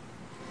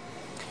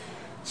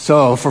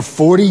 So for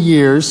 40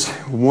 years,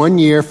 1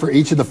 year for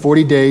each of the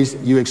 40 days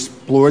you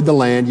explored the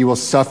land, you will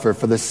suffer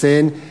for the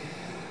sin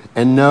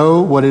and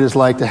know what it is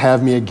like to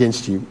have me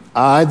against you.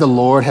 I, the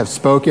Lord, have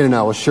spoken, and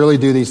I will surely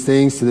do these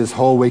things to this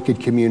whole wicked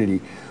community,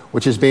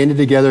 which is banded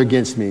together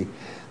against me.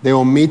 They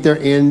will meet their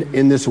end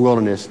in this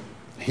wilderness.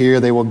 Here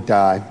they will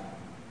die.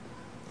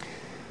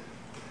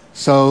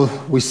 So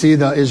we see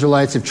the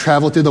Israelites have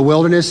traveled through the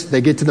wilderness.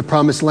 They get to the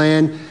promised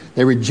land.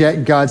 They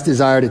reject God's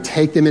desire to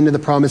take them into the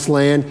promised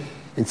land.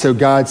 And so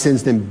God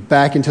sends them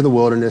back into the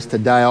wilderness to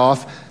die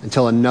off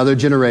until another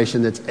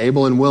generation that's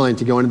able and willing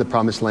to go into the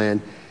promised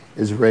land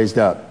is raised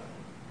up.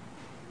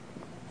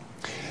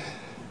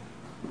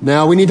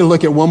 Now we need to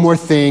look at one more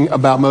thing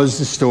about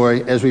Moses'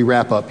 story as we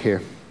wrap up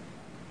here.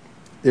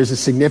 There's a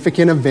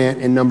significant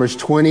event in Numbers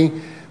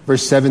 20,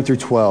 verse 7 through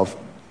 12.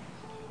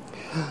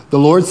 The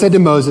Lord said to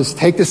Moses,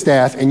 take the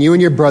staff, and you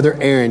and your brother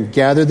Aaron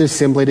gather the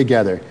assembly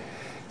together.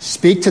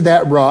 Speak to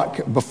that rock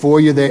before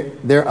you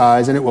their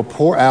eyes, and it will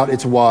pour out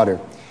its water.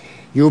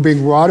 You will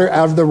bring water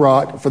out of the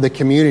rock for the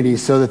community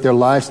so that their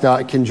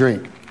livestock can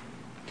drink.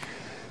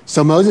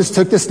 So Moses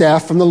took the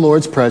staff from the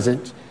Lord's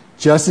presence,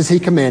 just as he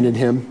commanded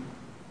him.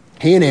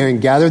 He and Aaron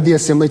gathered the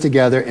assembly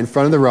together in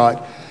front of the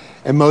rock,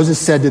 and Moses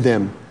said to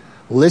them,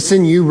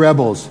 listen, you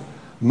rebels,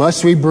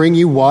 must we bring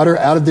you water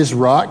out of this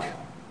rock?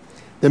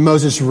 Then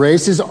Moses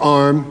raised his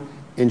arm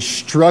and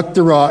struck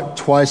the rock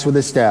twice with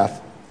his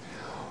staff.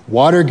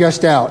 Water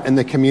gushed out, and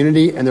the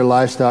community and their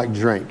livestock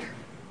drank.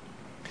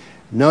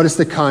 Notice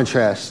the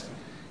contrast.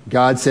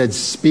 God said,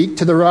 speak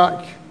to the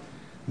rock.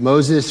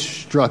 Moses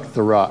struck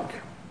the rock.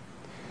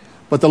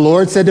 But the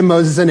Lord said to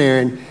Moses and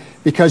Aaron,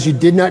 because you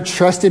did not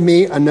trust in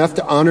me enough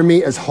to honor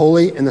me as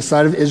holy in the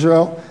sight of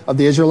Israel, of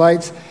the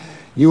Israelites,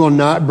 you will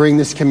not bring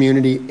this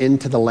community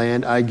into the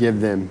land I give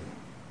them.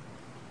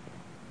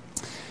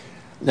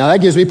 Now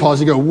that gives me pause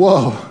to go,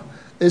 whoa,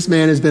 this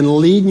man has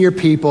been leading your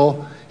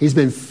people. He's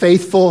been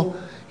faithful.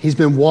 He's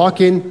been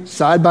walking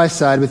side by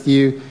side with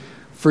you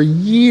for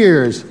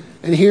years.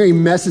 And here he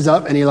messes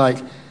up and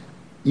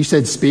you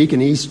said speak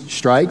and he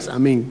strikes. I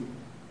mean,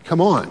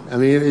 come on. I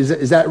mean,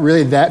 is that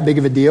really that big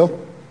of a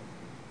deal?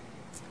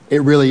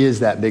 It really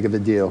is that big of a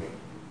deal.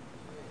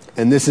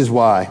 And this is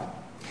why.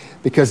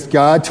 Because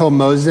God told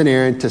Moses and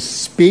Aaron to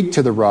speak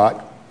to the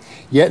rock,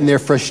 yet in their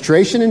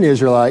frustration in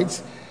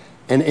Israelites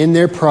and in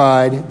their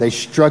pride, they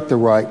struck the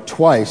rock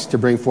twice to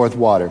bring forth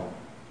water.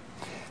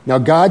 Now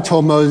God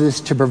told Moses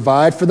to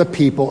provide for the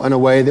people in a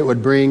way that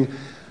would bring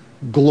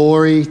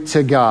glory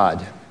to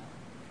God.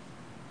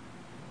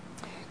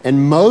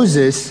 And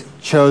Moses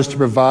chose to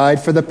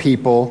provide for the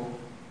people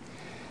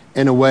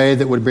in a way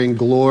that would bring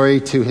glory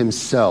to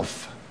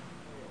himself.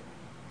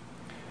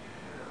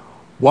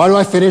 Why do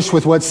I finish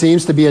with what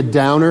seems to be a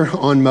downer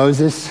on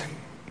Moses?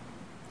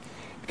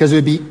 Because it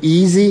would be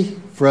easy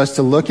for us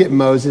to look at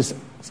Moses'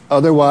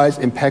 otherwise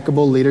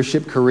impeccable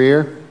leadership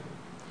career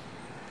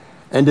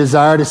and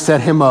desire to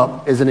set him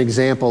up as an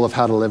example of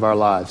how to live our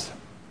lives.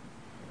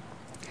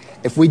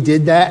 If we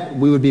did that,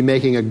 we would be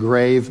making a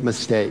grave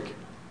mistake.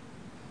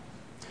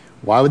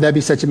 Why would that be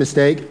such a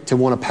mistake? To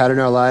want to pattern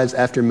our lives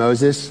after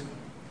Moses?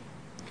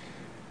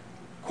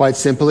 Quite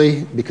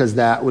simply, because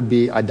that would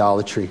be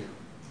idolatry.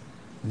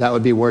 That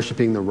would be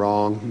worshiping the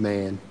wrong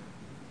man.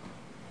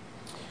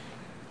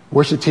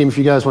 Worship team, if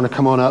you guys want to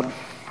come on up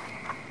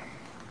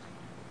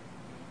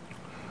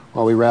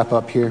while we wrap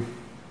up here.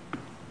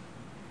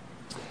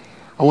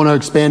 I want to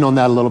expand on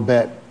that a little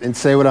bit and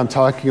say what I'm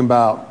talking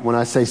about when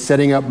I say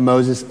setting up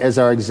Moses as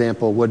our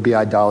example would be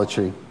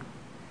idolatry.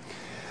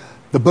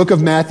 The book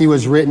of Matthew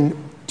was written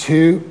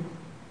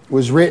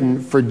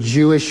for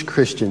Jewish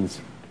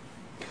Christians.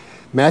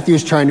 Matthew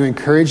is trying to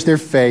encourage their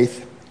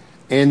faith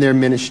and their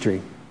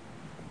ministry.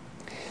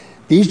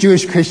 These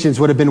Jewish Christians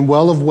would have been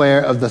well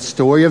aware of the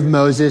story of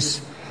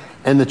Moses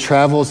and the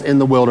travels in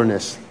the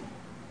wilderness.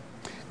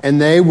 And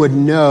they would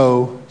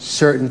know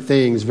certain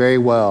things very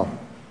well.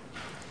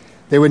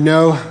 They would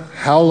know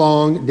how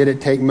long did it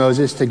take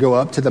Moses to go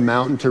up to the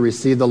mountain to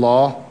receive the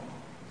law?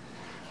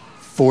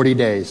 40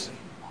 days.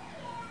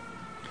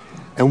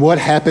 And what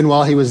happened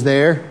while he was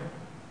there?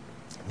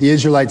 The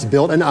Israelites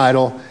built an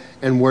idol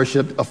and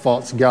worshiped a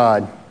false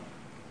god.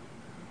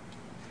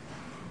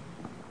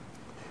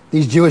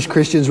 These Jewish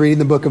Christians reading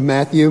the book of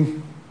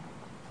Matthew,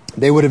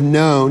 they would have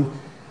known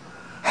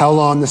how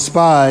long the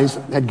spies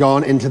had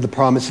gone into the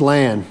promised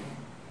land.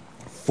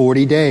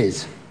 40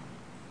 days.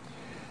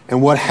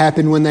 And what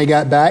happened when they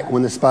got back,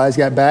 when the spies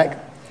got back?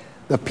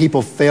 The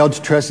people failed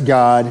to trust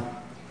God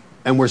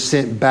and were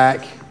sent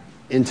back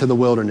into the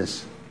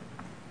wilderness.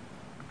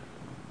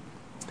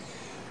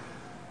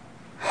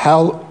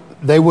 How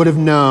they would have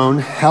known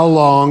how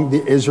long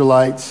the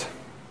Israelites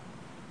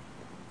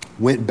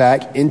went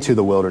back into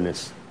the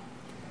wilderness.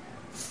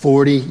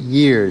 40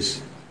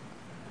 years.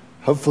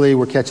 Hopefully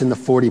we're catching the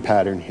 40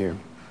 pattern here.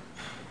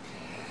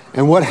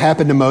 And what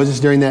happened to Moses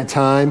during that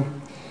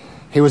time?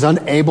 He was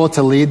unable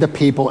to lead the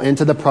people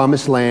into the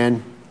promised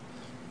land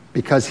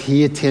because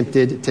he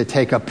attempted to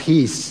take a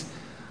piece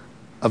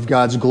of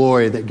God's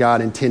glory that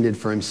God intended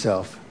for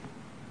himself.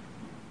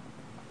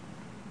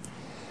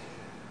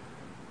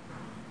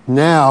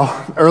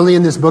 Now, early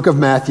in this book of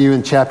Matthew,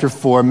 in chapter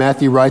 4,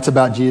 Matthew writes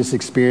about Jesus'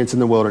 experience in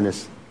the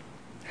wilderness.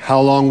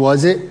 How long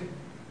was it?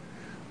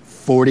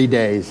 40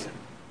 days.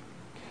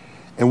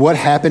 And what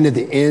happened at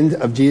the end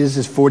of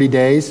Jesus' 40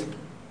 days?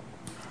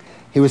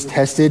 He was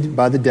tested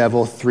by the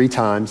devil 3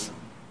 times.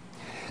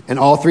 And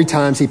all 3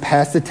 times he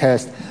passed the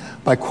test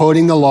by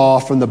quoting the law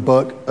from the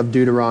book of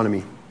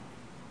Deuteronomy.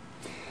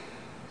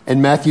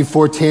 In Matthew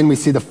 4:10, we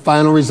see the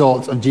final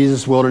results of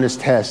Jesus' wilderness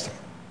test.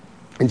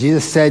 And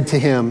Jesus said to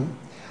him,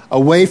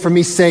 "Away from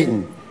me,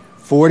 Satan,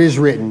 for it is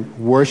written,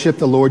 worship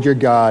the Lord your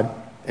God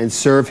and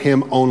serve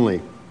him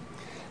only."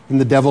 And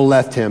the devil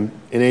left him,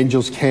 and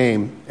angels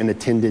came and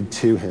attended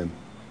to him.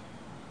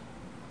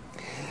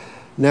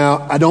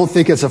 Now, I don't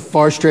think it's a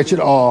far stretch at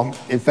all.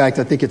 In fact,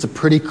 I think it's a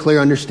pretty clear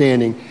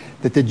understanding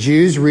that the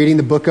Jews reading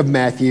the book of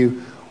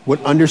Matthew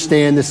would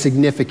understand the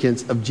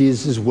significance of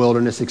Jesus'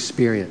 wilderness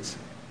experience.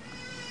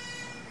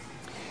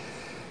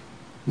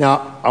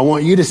 Now, I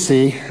want you to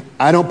see,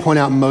 I don't point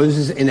out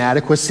Moses'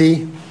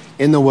 inadequacy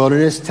in the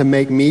wilderness to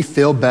make me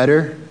feel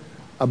better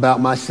about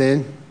my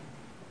sin,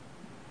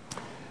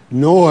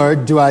 nor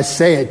do I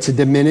say it to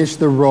diminish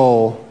the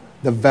role,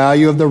 the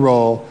value of the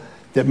role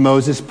that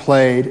Moses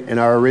played in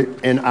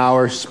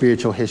our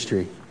spiritual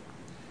history.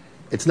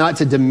 It's not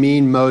to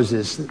demean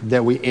Moses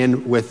that we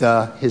end with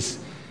his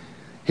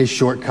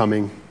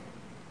shortcoming.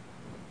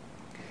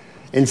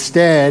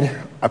 Instead,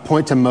 I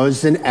point to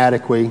Moses'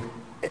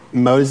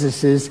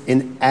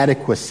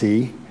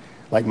 inadequacy,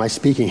 like my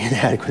speaking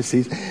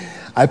inadequacies.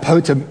 I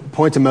point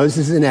to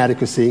Moses'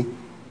 inadequacy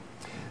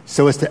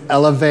so as to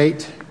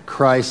elevate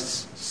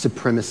Christ's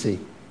supremacy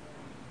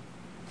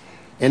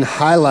and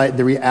highlight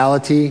the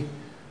reality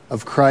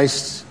of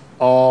Christ's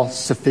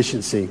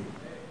all-sufficiency.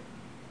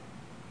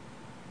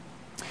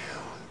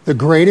 The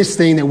greatest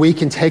thing that we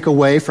can take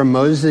away from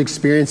Moses'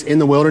 experience in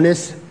the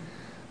wilderness,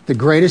 the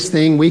greatest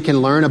thing we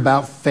can learn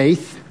about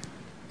faith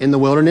in the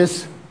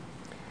wilderness,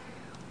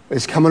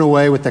 is coming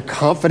away with the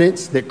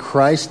confidence that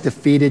Christ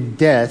defeated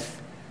death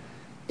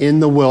in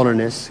the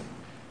wilderness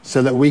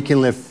so that we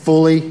can live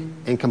fully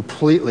and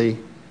completely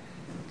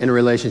in a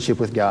relationship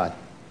with God.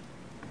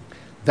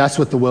 That's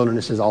what the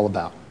wilderness is all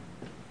about.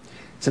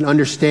 It's an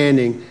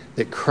understanding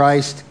that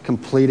Christ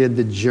completed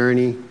the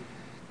journey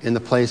in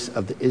the place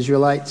of the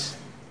Israelites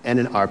and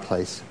in our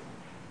place.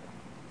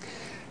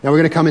 Now we're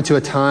going to come into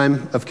a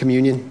time of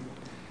communion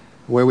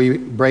where we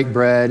break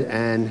bread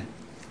and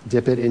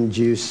dip it in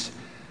juice.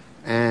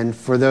 And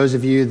for those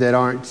of you that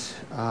aren't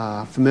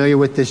familiar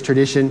with this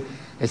tradition,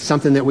 it's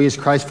something that we as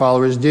Christ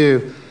followers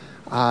do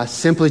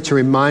simply to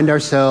remind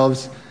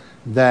ourselves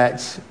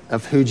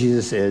of who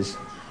Jesus is,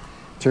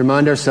 to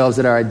remind ourselves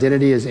that our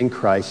identity is in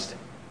Christ.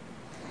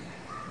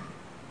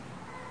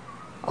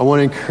 I want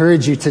to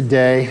encourage you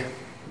today,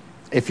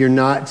 if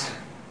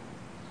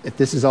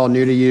this is all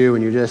new to you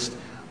and you're just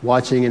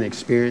watching and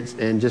experiencing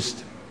and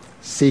just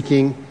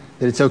seeking,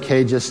 that it's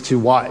okay just to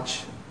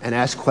watch and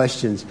ask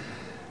questions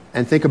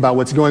and think about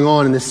what's going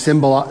on in this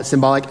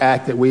symbolic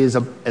act that we as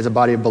a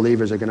body of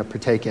believers are going to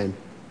partake in.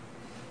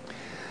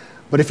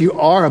 But if you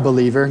are a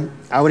believer,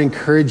 I would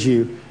encourage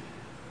you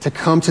to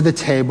come to the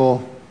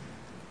table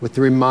with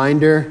the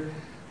reminder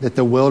that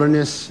the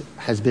wilderness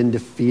has been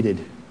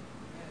defeated.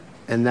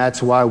 And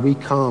that's why we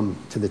come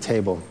to the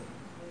table.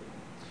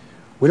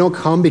 We don't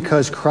come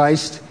because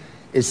Christ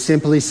is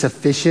simply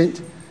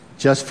sufficient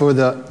just for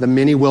the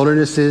many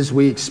wildernesses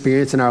we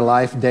experience in our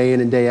life day in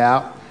and day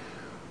out.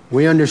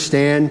 We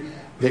understand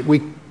that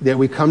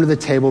we come to the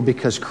table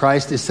because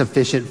Christ is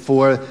sufficient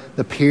for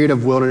the period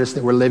of wilderness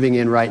that we're living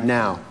in right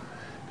now.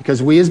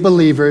 Because we as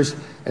believers,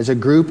 as a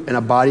group and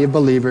a body of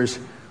believers,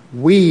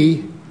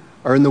 we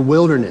are in the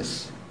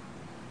wilderness,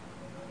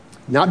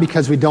 not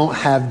because we don't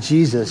have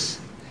Jesus,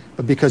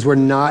 but because we're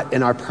not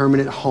in our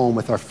permanent home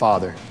with our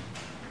Father.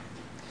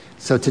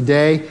 So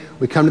today,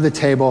 we come to the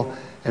table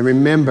and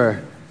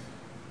remember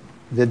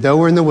that though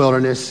we're in the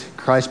wilderness,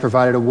 Christ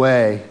provided a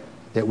way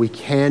that we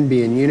can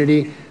be in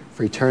unity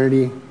for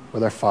eternity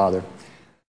with our Father.